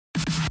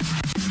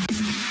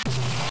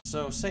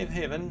So, save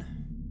haven.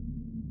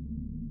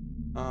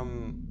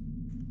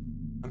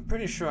 I'm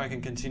pretty sure I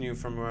can continue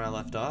from where I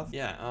left off.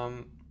 Yeah,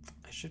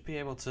 I should be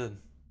able to...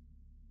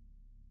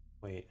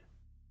 Wait.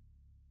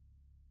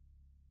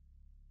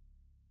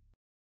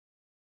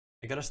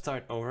 I gotta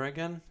start over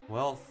again?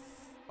 Well,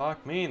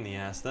 fuck me in the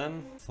ass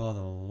then. For the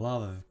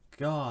love of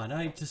God,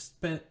 I just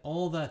spent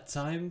all that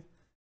time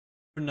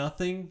for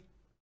nothing.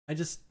 I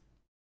just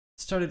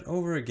started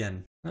over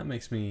again. That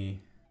makes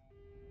me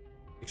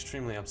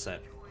extremely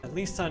upset. At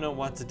least I know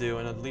what to do,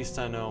 and at least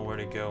I know where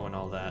to go and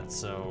all that,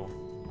 so...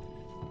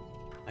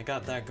 I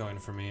got that going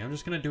for me. I'm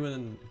just gonna do it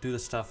and do the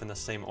stuff in the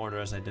same order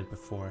as I did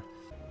before.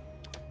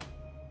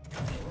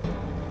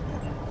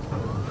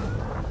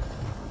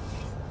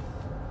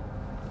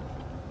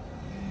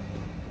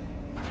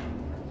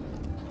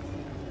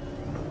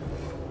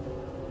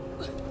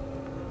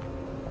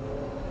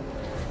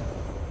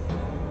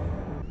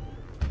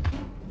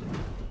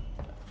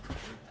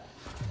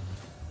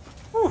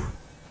 Whew.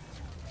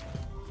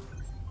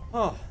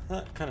 Oh,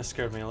 that kind of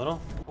scared me a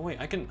little. Oh wait,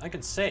 I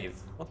can save.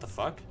 What the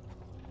fuck?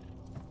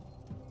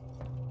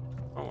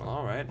 Oh well,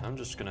 all right. I'm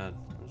just gonna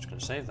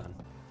save then.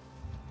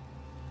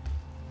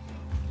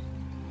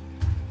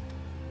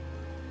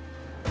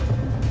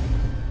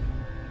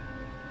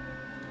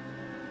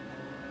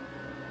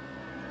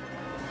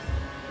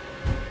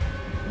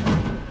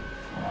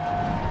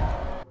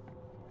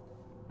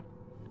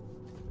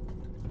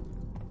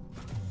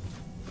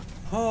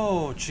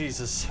 Oh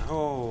Jesus!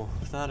 Oh,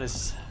 that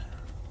is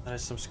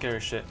some scary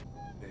shit.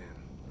 Man,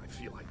 I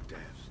feel like death.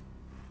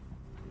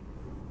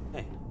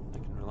 Hey, I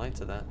can relate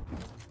to that.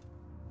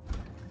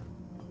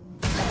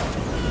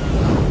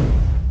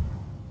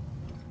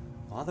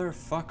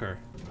 Motherfucker.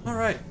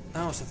 Alright,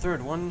 that was the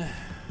third one.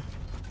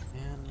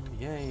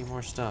 And yay,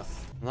 more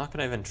stuff. I'm not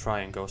gonna even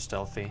try and go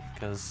stealthy,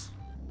 because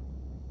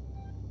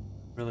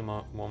really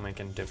won't make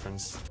any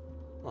difference.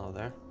 Hello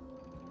there.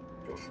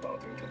 You're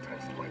starting to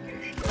test my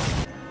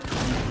patience.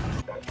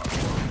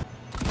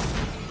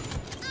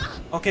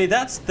 Okay,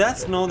 that's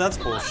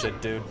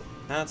bullshit, dude.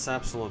 That's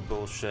absolute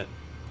bullshit.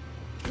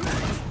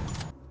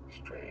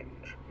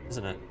 Strange.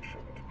 Isn't it?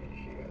 Shouldn't be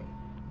here.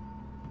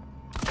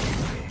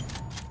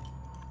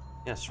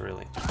 Yes,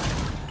 really.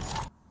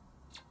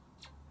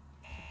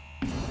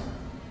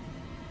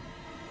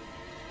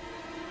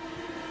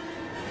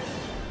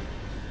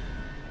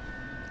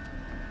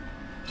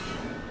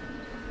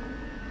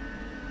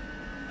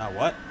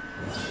 What?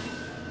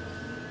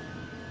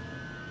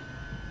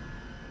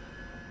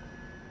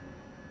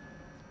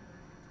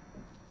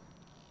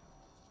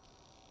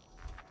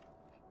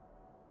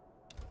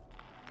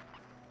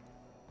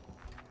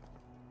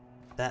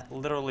 That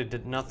literally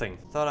did nothing.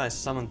 Thought I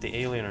summoned the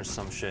alien or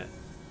some shit.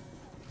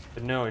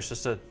 But no, it's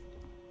just a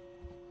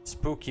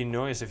spooky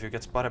noise if you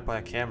get spotted by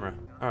a camera.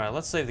 Alright,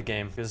 let's save the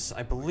game, because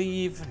I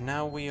believe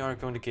now we are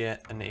going to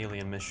get an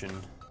alien mission.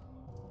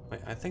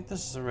 Wait, I think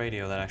this is a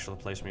radio that actually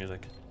plays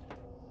music.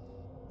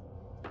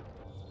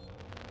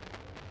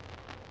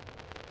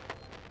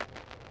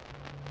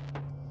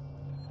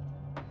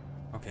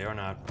 Okay, or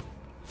not.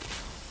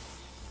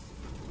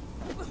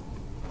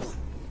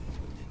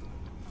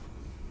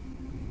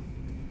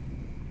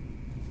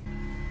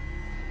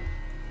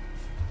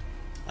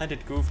 I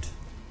did goofed.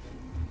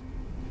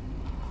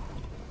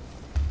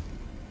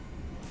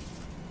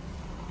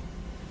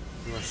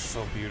 You are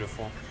so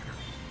beautiful.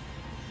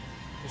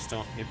 Please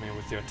don't hit me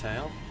with your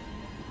tail.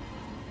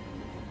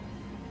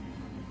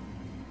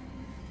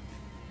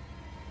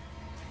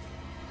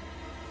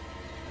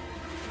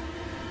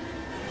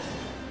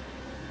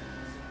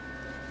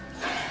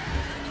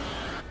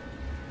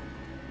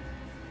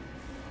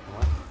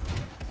 What?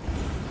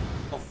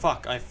 Oh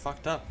fuck, I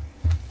fucked up.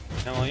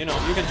 Yeah, well, you know,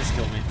 you can just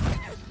kill me.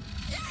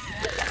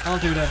 I'll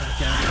do that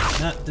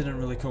again. That didn't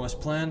really go as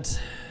planned.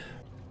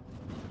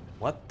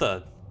 What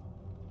the?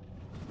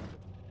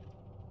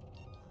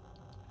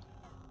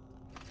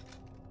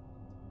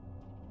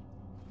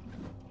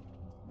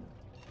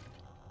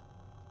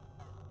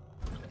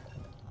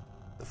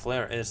 The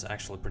flare is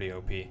actually pretty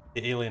OP. The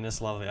alien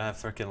is lovely. I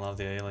freaking love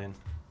the alien.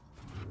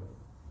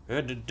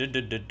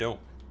 Dope.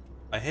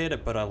 I hate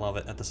it, but I love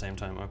it at the same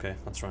time. Okay,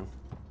 let's run.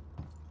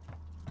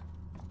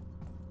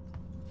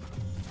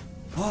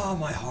 Oh,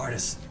 my heart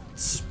is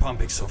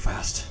pumping so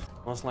fast.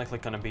 Most likely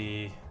gonna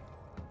be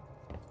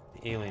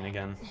the alien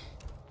again.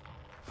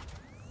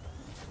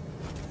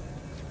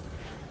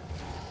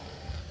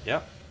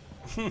 Yep.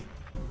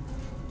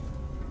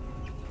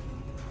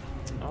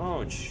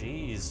 Oh,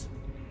 jeez.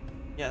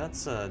 Yeah,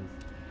 that's a...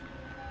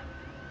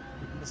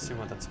 Let's see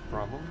what that's a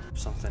problem.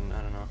 Something,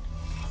 I don't know.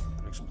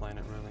 How to explain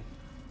it, really.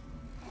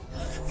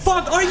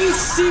 Fuck, are you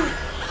serious?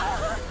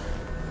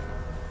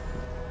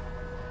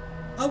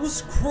 I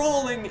was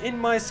crawling in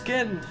my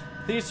skin.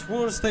 These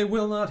wounds, they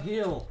will not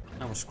heal.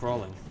 I was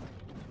crawling.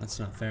 That's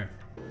not fair.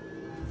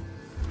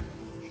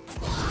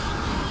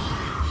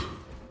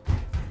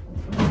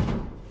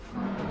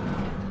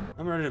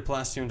 I'm ready to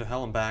blast you into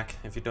hell and back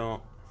if you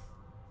don't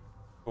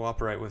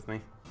cooperate with me.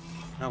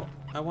 Now,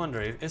 I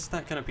wonder, is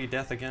that gonna be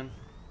death again?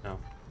 No.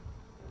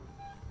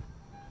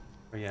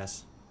 Or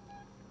yes.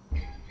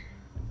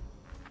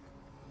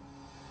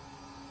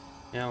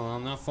 Yeah, well,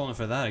 I'm not falling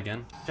for that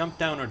again. Jump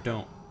down or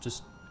don't.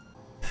 Just...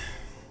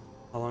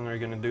 How long are you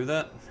gonna do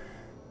that?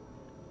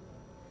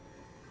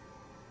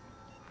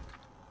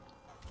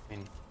 I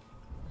mean...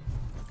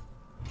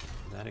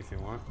 Do that if you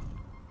want.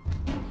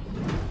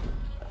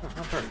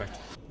 Oh, perfect.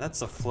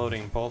 That's a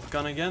floating bolt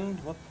gun again?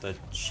 What the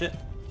shit?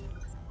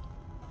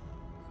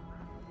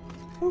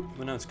 Oop,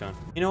 but now it's gone.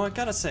 You know, I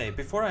gotta say,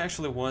 before I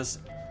actually was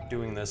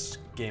doing this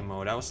game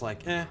mode, I was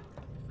like,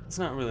 it's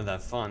not really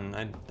that fun.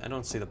 I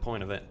don't see the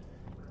point of it.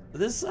 But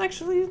this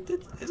actually,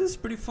 it is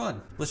pretty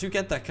fun. Plus you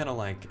get that kind of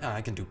like,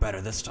 I can do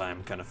better this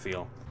time kind of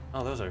feel.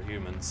 Oh, those are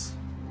humans.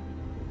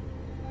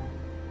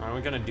 Are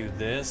we gonna do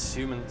this?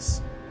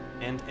 Humans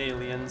and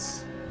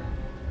aliens.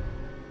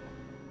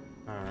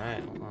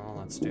 Alright, well,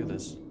 let's do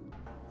this.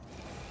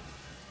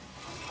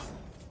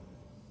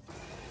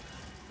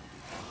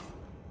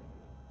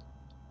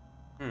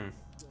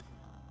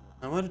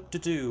 Now what to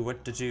do,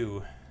 what to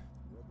do?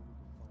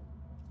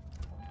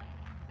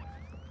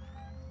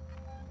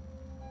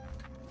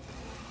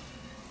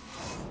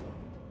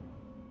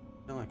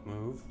 I like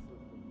move.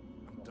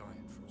 I'm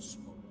dying for a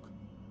smoke.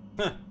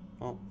 Huh,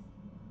 well,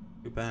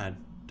 too bad.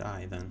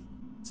 Die then.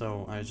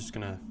 So, I was just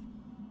gonna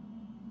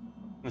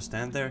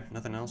stand there,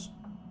 nothing else?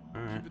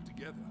 Alright. Keep it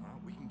together, huh?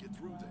 We can get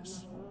through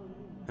this.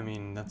 I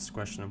mean, that's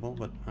questionable,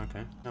 but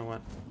okay. You know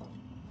what?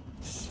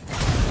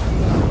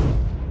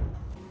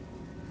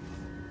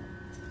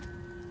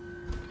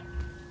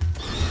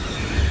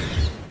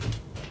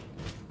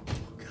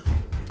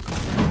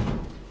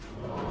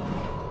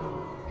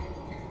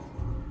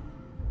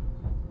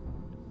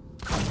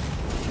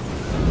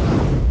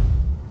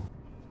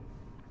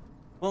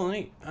 Well,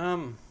 neat.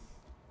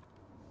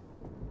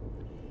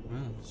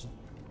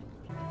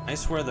 I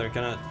swear they're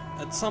gonna,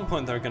 at some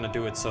point they're gonna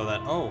do it so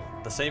that, oh,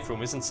 the safe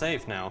room isn't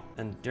safe now,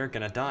 and you're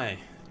gonna die,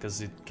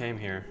 because you came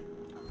here.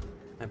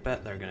 I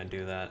bet they're gonna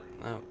do that.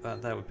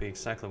 That would be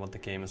exactly what the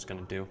game is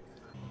gonna do.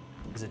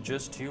 Is it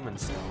just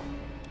humans, though?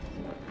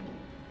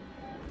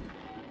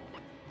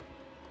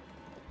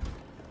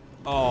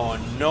 Oh,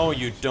 no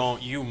you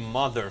don't, you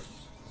mother...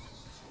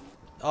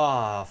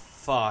 Ah,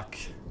 fuck.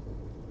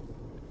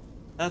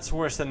 That's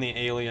worse than the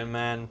alien,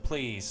 man.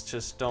 Please,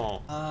 just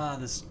don't.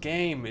 This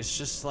game is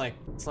just like,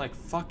 it's like,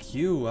 fuck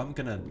you. I'm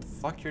gonna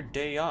fuck your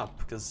day up,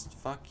 because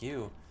fuck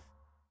you.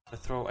 I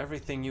throw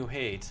everything you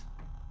hate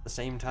at the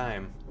same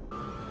time.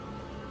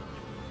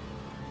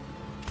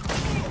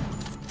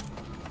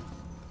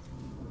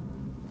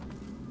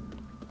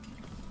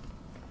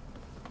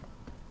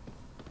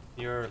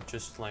 You're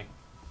just like,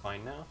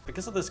 fine now?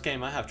 Because of this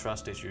game, I have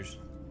trust issues.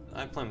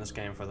 I blame this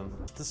game for them.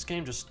 This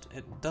game just,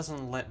 it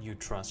doesn't let you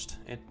trust.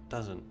 It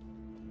doesn't.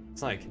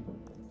 It's like,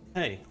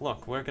 hey,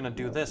 look, we're gonna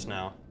do this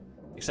now.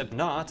 Except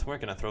not, we're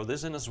gonna throw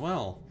this in as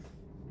well.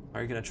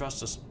 Are you gonna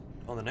trust us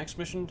on the next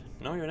mission?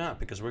 No, you're not,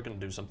 because we're gonna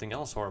do something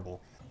else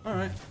horrible.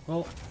 Alright,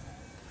 well,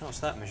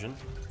 how's that mission?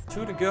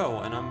 2 to go,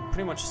 and I'm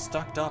pretty much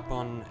stocked up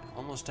on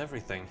almost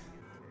everything.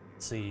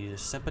 Let's see,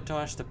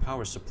 sabotage the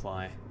power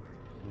supply.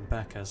 And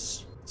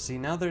Bacchus. See,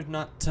 now they're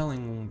not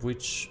telling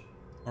which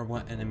or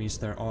what enemies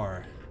there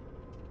are.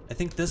 I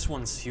think this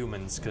one's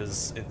humans,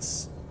 because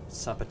it's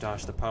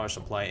sabotage the power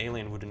supply.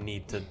 Alien wouldn't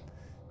need to...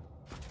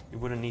 You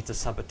wouldn't need to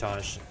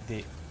sabotage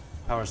the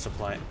power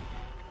supply.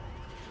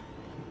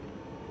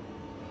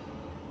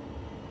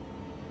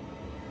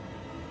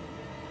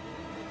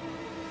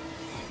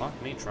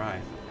 Fuck me, try.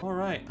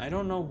 Alright, I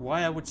don't know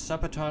why I would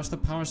sabotage the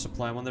power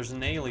supply when there's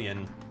an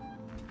alien.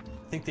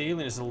 I think the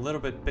alien is a little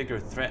bit bigger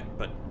threat,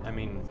 but, I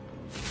mean...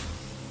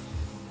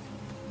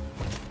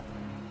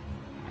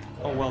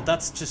 Oh well,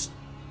 that's just...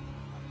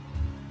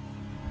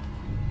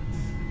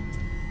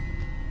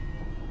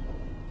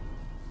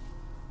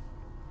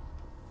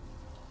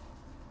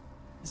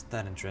 Isn't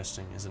that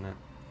interesting, isn't it?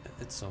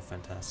 It's so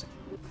fantastic.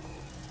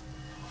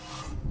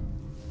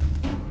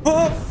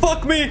 Oh,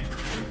 fuck me!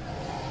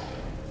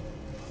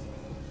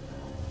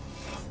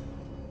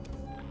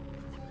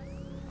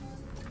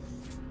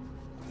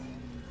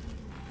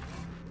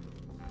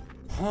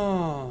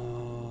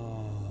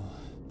 Oh,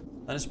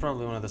 that is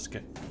probably one of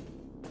the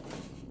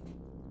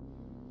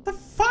The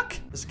fuck?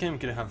 This game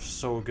could have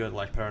so good,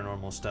 like,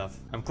 paranormal stuff.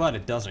 I'm glad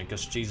it doesn't,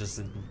 because Jesus,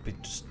 it'd be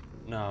just...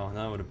 No,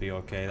 that would be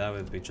okay. That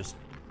would be just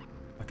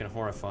fucking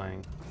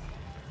horrifying.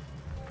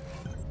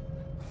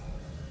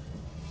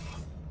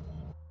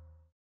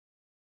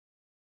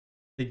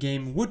 The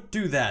game would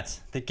do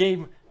that. The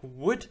game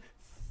would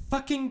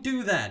fucking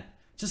do that.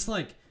 Just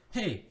like,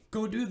 hey,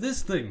 go do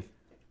this thing.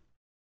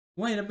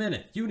 Wait a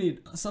minute, you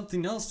need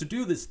something else to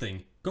do this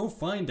thing. Go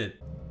find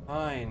it.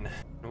 Fine.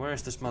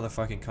 Where's this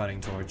motherfucking cutting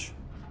torch?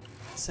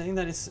 Saying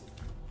that it's...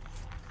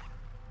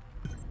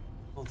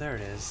 Oh, there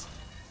it is.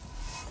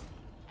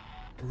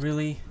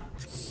 Really?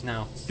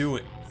 Now, do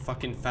it.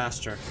 Fucking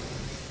faster.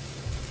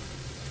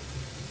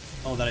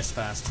 Oh, that is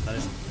fast. That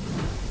is...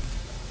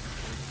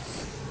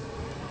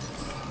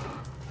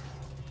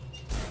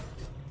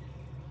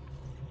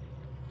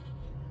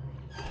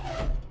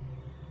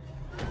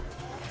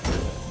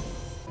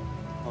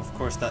 Of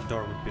course that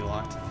door would be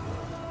locked.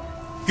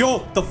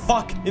 Go the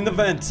fuck in the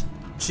vent!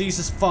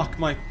 Jesus fuck,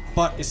 my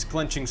butt is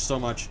clenching so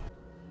much.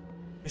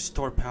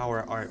 Restore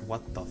power. Alright,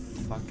 what the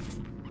fuck?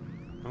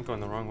 I'm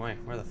going the wrong way.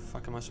 Where the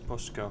fuck am I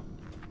supposed to go?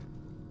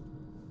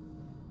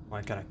 Oh,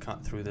 I gotta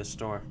cut through this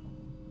door.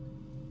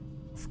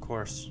 Of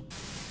course.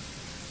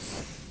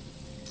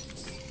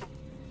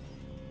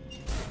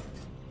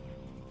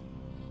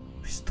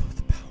 Restore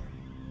the power.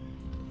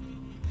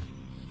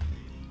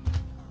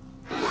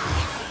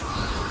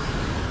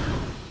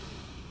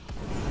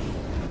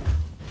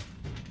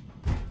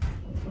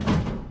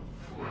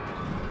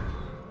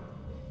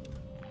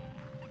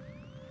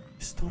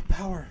 Restore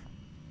power.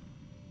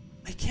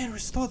 I can't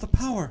restore the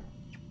power.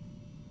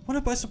 What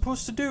am I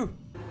supposed to do?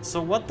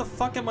 So what the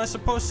fuck am I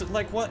supposed to,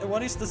 like,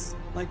 what is this,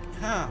 like,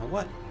 how,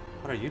 what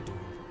are you doing?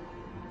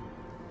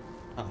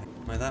 Oh,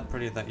 am I that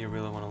pretty that you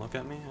really want to look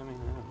at me? I mean,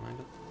 I don't mind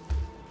it.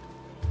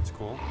 It's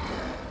cool.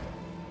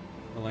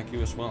 I like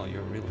you as well,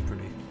 you're really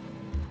pretty.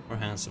 Or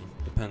handsome,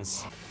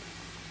 depends.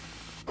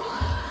 You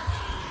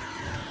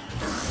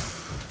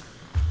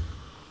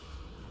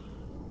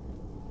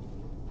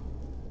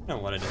know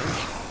what it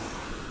is.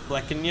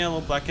 Black and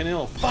yellow,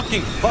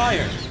 fucking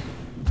fire!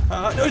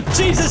 Oh,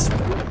 Jesus!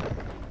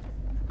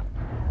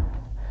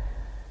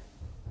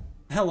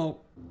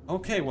 Hello.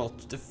 Okay, well,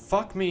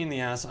 fuck me in the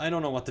ass. I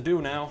don't know what to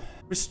do now.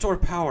 Restore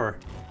power.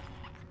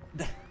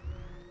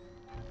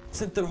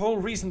 Since the whole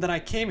reason that I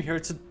came here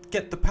to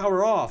get the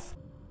power off.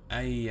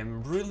 I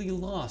am really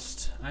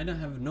lost. I don't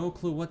have no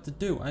clue what to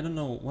do. I don't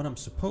know what I'm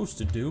supposed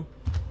to do.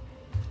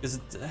 Because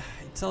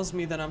it tells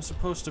me that I'm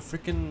supposed to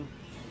freaking,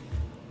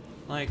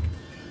 like...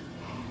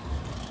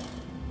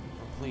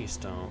 Oh, please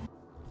don't.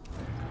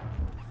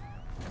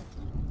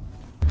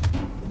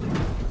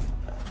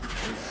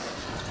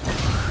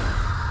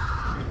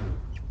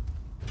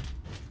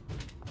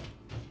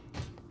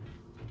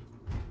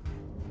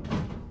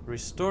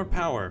 Restore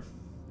power.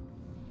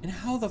 And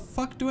how the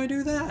fuck do I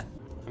do that?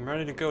 I'm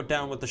ready to go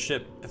down with the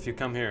ship if you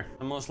come here.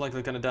 I'm most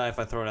likely gonna die if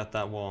I throw it at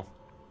that wall.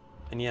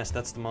 And yes,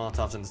 that's the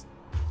Molotovs in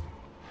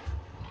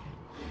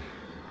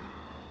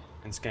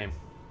this game.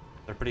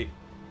 They're pretty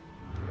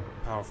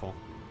powerful.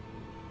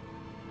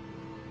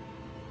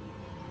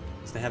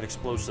 Because they have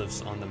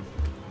explosives on them.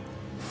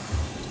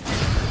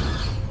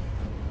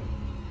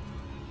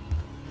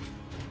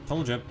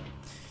 Told you.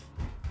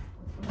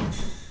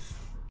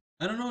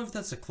 I don't know if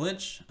that's a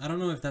glitch. I don't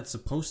know if that's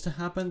supposed to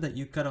happen, that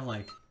you gotta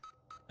like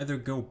either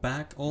go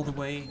back all the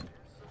way,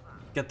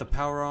 get the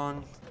power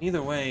on.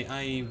 Either way,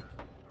 I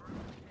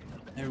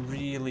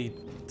really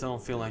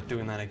don't feel like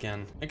doing that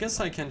again. I guess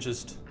I can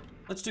just,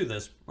 let's do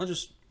this.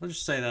 Let's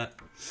just say that.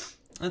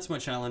 That's my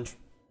challenge.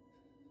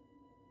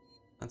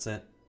 That's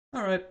it.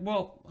 Alright,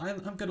 well,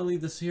 I'm gonna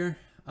leave this here.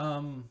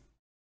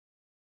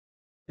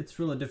 It's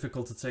really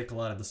difficult to take a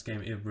lot of this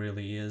game, it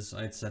really is.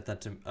 I'd said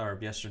that to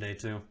Arb yesterday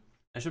too.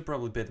 I should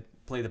probably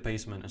play the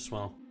basement as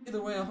well.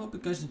 Either way, I hope you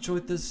guys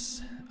enjoyed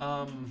this.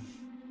 I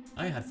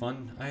had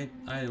fun.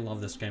 I love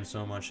this game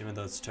so much, even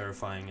though it's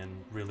terrifying and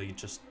really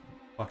just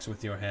fucks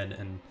with your head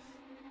and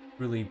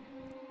really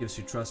gives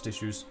you trust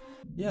issues.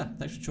 Yeah,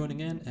 thanks for joining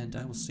in, and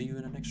I will see you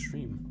in the next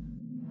stream.